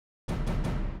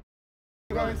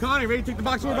Conor, ready to take the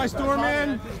box world by storm,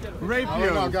 man? Rape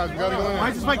you. No, guys, we gotta go in. Why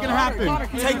is this fight gonna happen?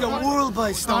 Take the world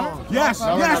by storm. Yes,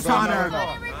 yes, Conor.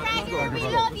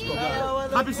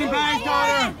 Happy St. Patrick's,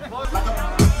 Conor.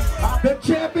 The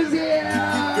champ is here.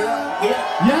 Yeah.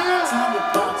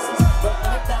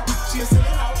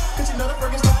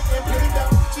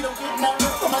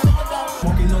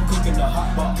 Smoking no cooking the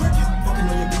hot pot. Fucking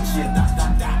on your bitch, yeah,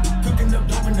 cooking up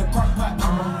dope in the crock pot.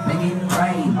 Make it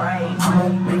rain,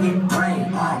 make it rain.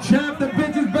 Champ, the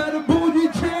bitches better booty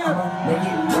champ. Make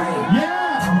it rain.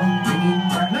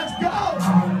 Yeah. Let's go.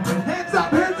 Hands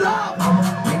up, hands up.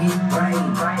 Make it rain.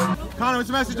 Conor, what's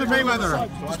the message of Mayweather?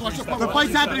 The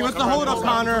fight's happening. What's the hold up,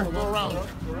 Conor?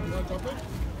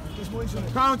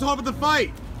 Conor, what's the hold up with the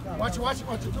fight? Watch it. Conor,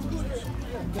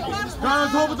 what's the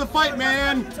hold up with the fight,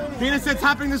 man? Dana said it's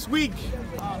happening this week.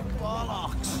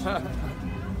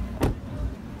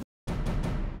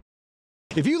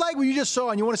 If you like what you just saw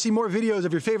and you want to see more videos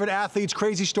of your favorite athletes,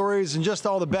 crazy stories, and just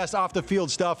all the best off-the-field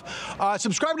stuff,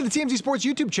 subscribe to the TMZ Sports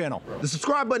YouTube channel. The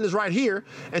subscribe button is right here,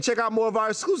 and check out more of our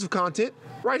exclusive content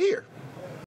right here.